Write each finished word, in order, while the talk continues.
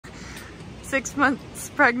6 months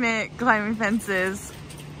pregnant climbing fences.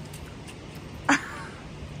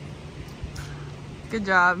 Good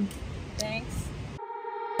job. Thanks.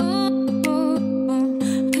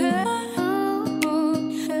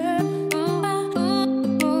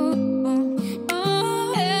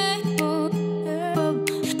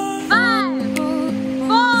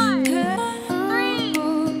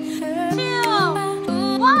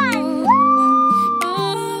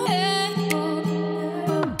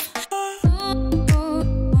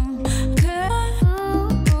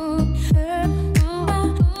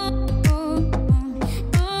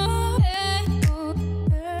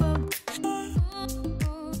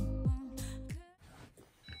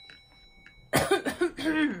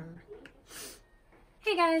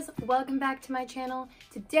 Hey guys, welcome back to my channel.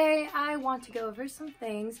 Today I want to go over some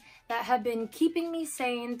things that have been keeping me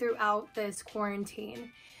sane throughout this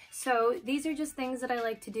quarantine. So these are just things that I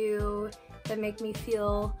like to do that make me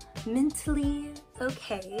feel mentally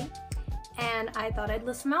okay, and I thought I'd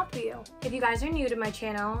list them out for you. If you guys are new to my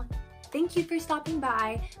channel, thank you for stopping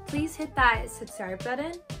by. Please hit that subscribe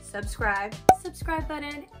button, subscribe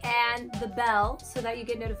button, and the bell so that you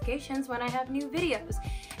get notifications when I have new videos.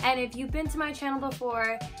 And if you've been to my channel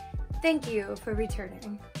before, thank you for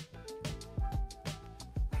returning.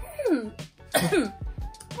 Ooh, I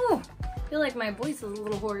feel like my voice is a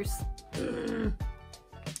little hoarse.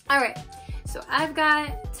 Alright, so I've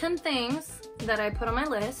got 10 things that I put on my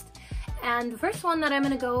list, and the first one that I'm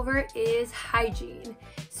going to go over is hygiene.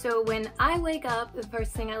 So when I wake up, the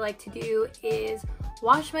first thing I like to do is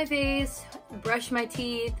wash my face, brush my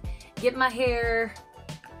teeth, get my hair,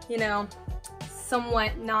 you know,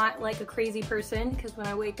 somewhat not like a crazy person, because when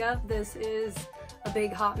I wake up, this is a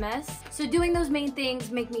big hot mess. So doing those main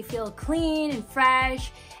things make me feel clean and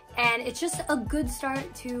fresh, and it's just a good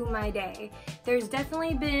start to my day. There's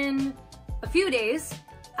definitely been a few days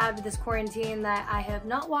out of this quarantine that I have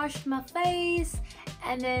not washed my face,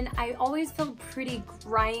 and then I always feel pretty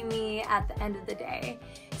grimy at the end of the day.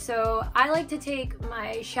 So I like to take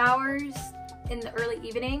my showers in the early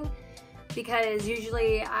evening, because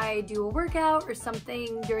usually I do a workout or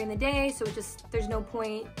something during the day, so there's no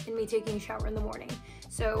point in me taking a shower in the morning.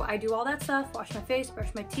 So I do all that stuff, wash my face,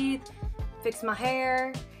 brush my teeth, fix my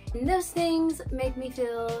hair, and those things make me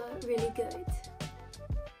feel really good.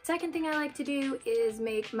 Second thing I like to do is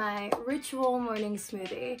make my ritual morning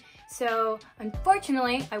smoothie. So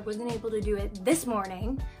unfortunately, I wasn't able to do it this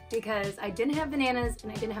morning because I didn't have bananas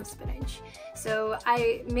and I didn't have spinach. So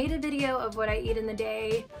I made a video of what I eat in the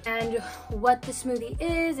day and what the smoothie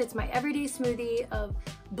is. It's my everyday smoothie of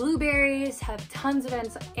blueberries, have tons of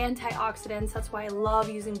antioxidants. That's why I love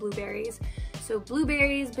using blueberries. So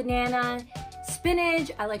blueberries, banana,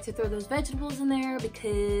 spinach. I like to throw those vegetables in there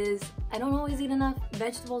because I don't always eat enough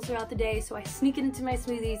vegetables throughout the day, so I sneak it into my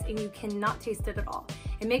smoothies and you cannot taste it at all.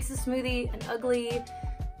 It makes the smoothie an ugly,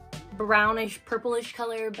 brownish, purplish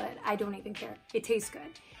color, but I don't even care. It tastes good.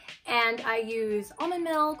 And I use almond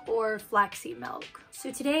milk or flaxseed milk.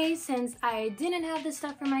 So today, since I didn't have this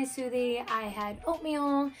stuff for my smoothie, I had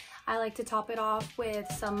oatmeal. I like to top it off with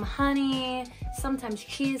some honey, sometimes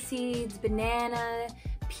chia seeds, banana,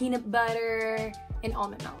 peanut butter, and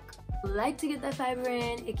almond milk. I like to get that fiber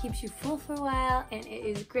in. It keeps you full for a while, and it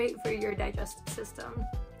is great for your digestive system,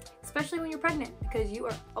 especially when you're pregnant, because you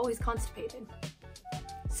are always constipated.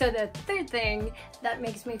 So the third thing that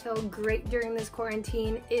makes me feel great during this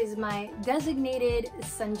quarantine is my designated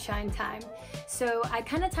sunshine time. So I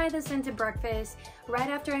kind of tie this into breakfast. Right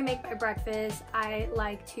after I make my breakfast, I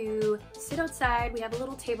like to sit outside. We have a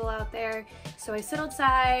little table out there. So I sit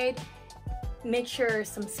outside, make sure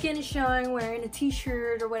some skin is showing, wearing a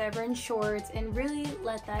t-shirt or whatever and shorts, and really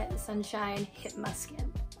let that sunshine hit my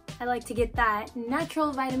skin. I like to get that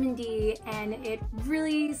natural vitamin D, and it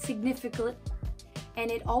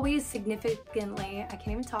always significantly, I can't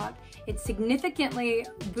even talk, it significantly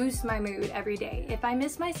boosts my mood every day. If I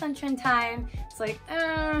miss my sunshine time, it's like,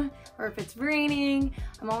 or if it's raining,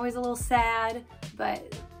 I'm always a little sad,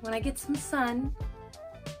 but when I get some sun.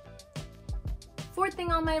 Fourth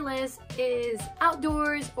thing on my list is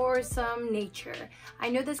outdoors or some nature. I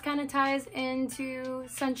know this kind of ties into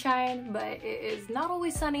sunshine, but it is not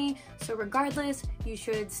always sunny, so regardless, you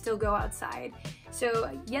should still go outside.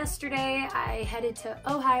 So yesterday I headed to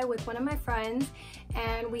Ojai with one of my friends,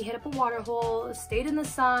 and we hit up a water hole, stayed in the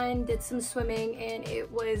sun, did some swimming, and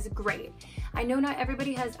it was great. I know not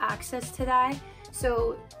everybody has access to that,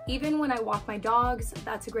 so even when I walk my dogs,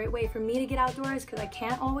 that's a great way for me to get outdoors, because I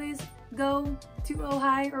can't always go to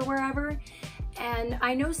Ojai or wherever. And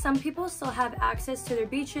I know some people still have access to their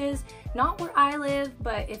beaches, not where I live,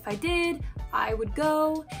 but if I did, I would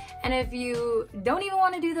go. And if you don't even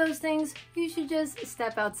want to do those things, you should just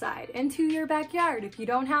step outside into your backyard. If you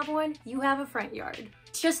don't have one, you have a front yard.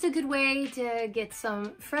 It's just a good way to get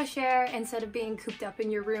some fresh air instead of being cooped up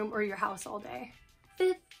in your room or your house all day.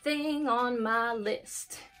 Fifth thing on my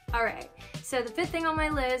list. All right, so the fifth thing on my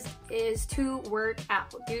list is to work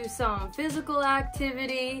out. Do some physical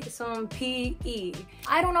activity, some PE.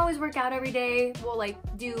 I don't always work out every day. We'll like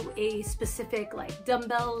do a specific like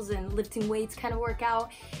dumbbells and lifting weights kind of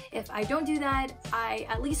workout. If I don't do that, I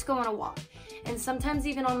at least go on a walk. And sometimes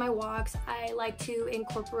even on my walks, I like to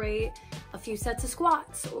incorporate a few sets of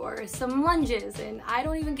squats or some lunges, and I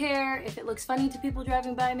don't even care if it looks funny to people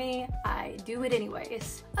driving by me, I do it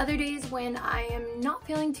anyways. Other days when I am not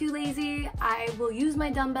feeling too lazy, I will use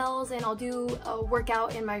my dumbbells and I'll do a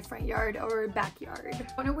workout in my front yard or backyard.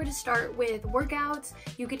 I don't know where to start with workouts.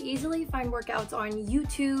 You could easily find workouts on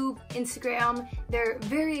YouTube, Instagram. They're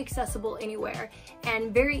very accessible anywhere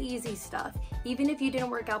and very easy stuff. Even if you didn't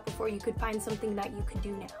work out before, you could find something that you could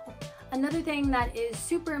do now. Another thing that is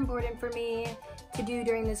super important for me to do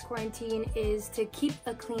during this quarantine is to keep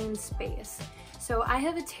a clean space. So I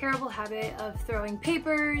have a terrible habit of throwing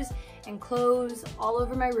papers and clothes all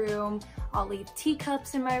over my room. I'll leave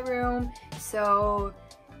teacups in my room. So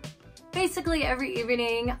basically every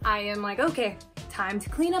evening I am like, okay, time to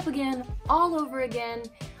clean up again, all over again.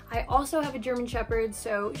 I also have a German Shepherd,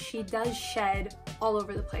 so she does shed all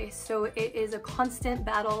over the place. So it is a constant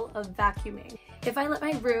battle of vacuuming. If I let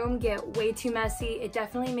my room get way too messy, it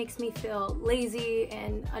definitely makes me feel lazy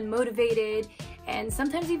and unmotivated, and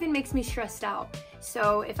sometimes even makes me stressed out.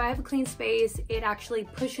 So if I have a clean space, it actually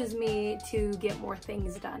pushes me to get more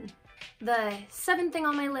things done. The seventh thing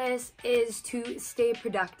on my list is to stay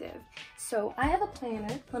productive. So I have a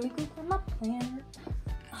planner. Let me go grab my planner.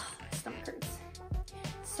 Oh, my stomach hurts.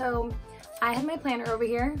 So I have my planner over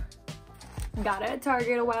here. Got it at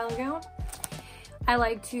Target a while ago. I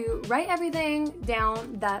like to write everything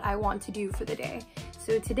down that I want to do for the day.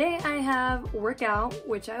 So today I have workout,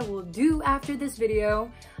 which I will do after this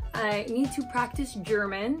video. I need to practice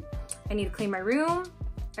German. I need to clean my room.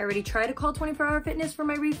 I already tried to call 24-Hour Fitness for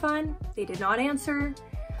my refund. They did not answer.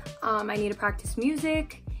 I need to practice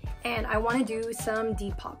music, and I want to do some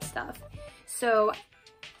DEPOP stuff. So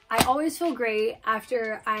I always feel great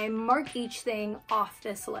after I mark each thing off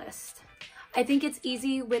this list. I think it's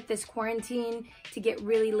easy with this quarantine to get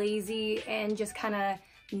really lazy and just kind of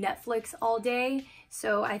Netflix all day.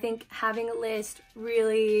 So I think having a list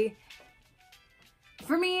really,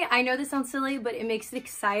 for me, I know this sounds silly, but it makes it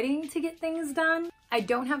exciting to get things done. I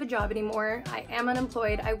don't have a job anymore. I am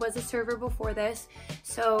unemployed. I was a server before this.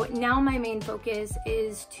 So now my main focus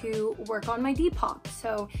is to work on my DEPOP.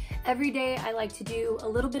 So every day I like to do a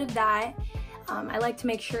little bit of that. I like to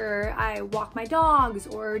make sure I walk my dogs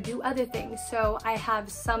or do other things, so I have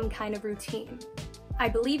some kind of routine. I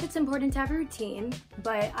believe it's important to have a routine,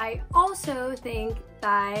 but I also think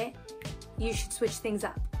that you should switch things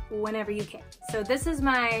up whenever you can. So this is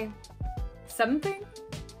my seventh thing?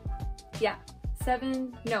 Yeah,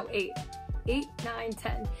 7, no, 8. 8, 9,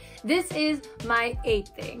 10. This is my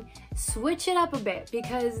 8th thing. Switch it up a bit,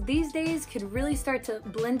 because these days could really start to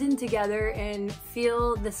blend in together and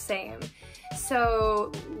feel the same.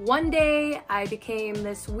 So one day I became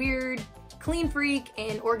this weird clean freak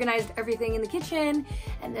and organized everything in the kitchen,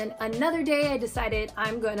 and then another day I decided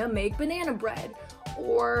I'm gonna make banana bread,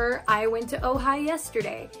 or I went to Ojai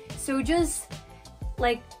yesterday. So just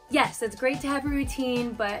like, yes, it's great to have a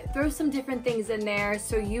routine, but throw some different things in there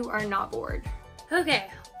so you are not bored. Okay,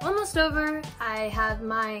 almost over. I have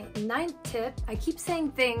my 9th tip. I keep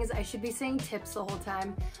saying things, I should be saying tips the whole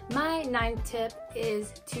time. My 9th tip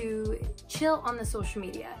is to chill on the social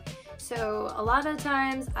media. So a lot of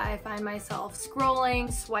times I find myself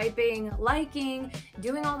scrolling, swiping, liking,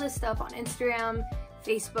 doing all this stuff on Instagram,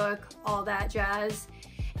 Facebook, all that jazz.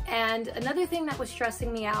 And another thing that was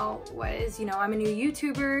stressing me out was, you know, I'm a new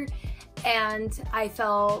YouTuber, and I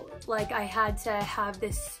felt like I had to have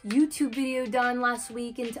this YouTube video done last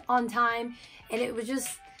week and on time, and it was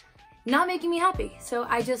just not making me happy. So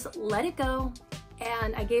I just let it go,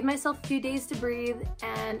 and I gave myself a few days to breathe,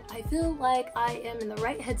 and I feel like I am in the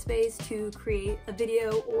right headspace to create a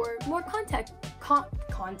video or more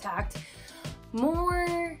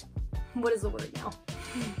more, what is the word now?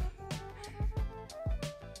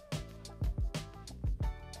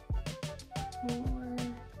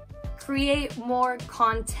 Create more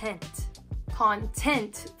content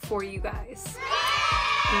for you guys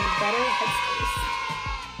in a better headspace.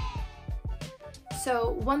 So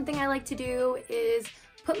one thing I like to do is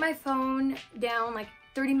put my phone down like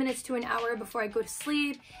 30 minutes to an hour before I go to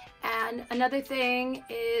sleep. And another thing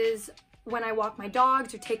is when I walk my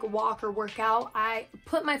dogs or take a walk or work out, I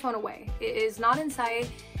put my phone away. It is not in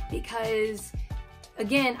sight because,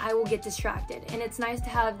 again, I will get distracted, and it's nice to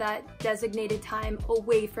have that designated time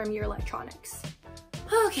away from your electronics.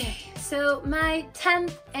 Okay, so my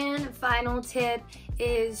 10th and final tip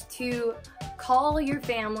is to call your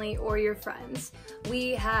family or your friends.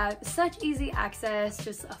 We have such easy access,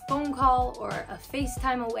 just a phone call or a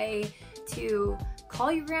FaceTime away, to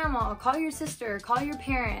call your grandma, call your sister, call your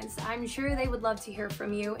parents. I'm sure they would love to hear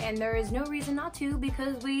from you, and there is no reason not to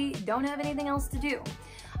because we don't have anything else to do.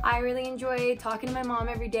 I really enjoy talking to my mom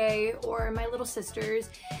every day or my little sisters,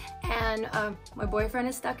 and my boyfriend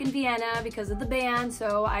is stuck in Vienna because of the band,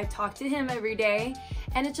 so I talk to him every day,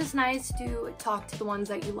 and it's just nice to talk to the ones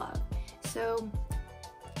that you love. So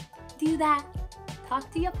do that. Talk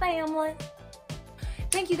to your family.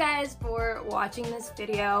 Thank you guys for watching this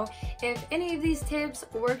video. If any of these tips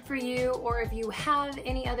worked for you, or if you have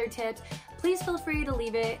any other tips, please feel free to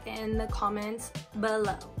leave it in the comments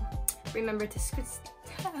below. Remember to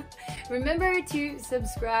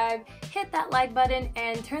subscribe, hit that like button,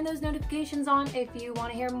 and turn those notifications on if you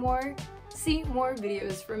want to hear more, see more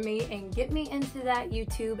videos from me, and get me into that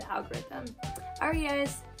YouTube algorithm. Alright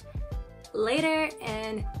guys, later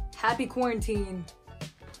and happy quarantine.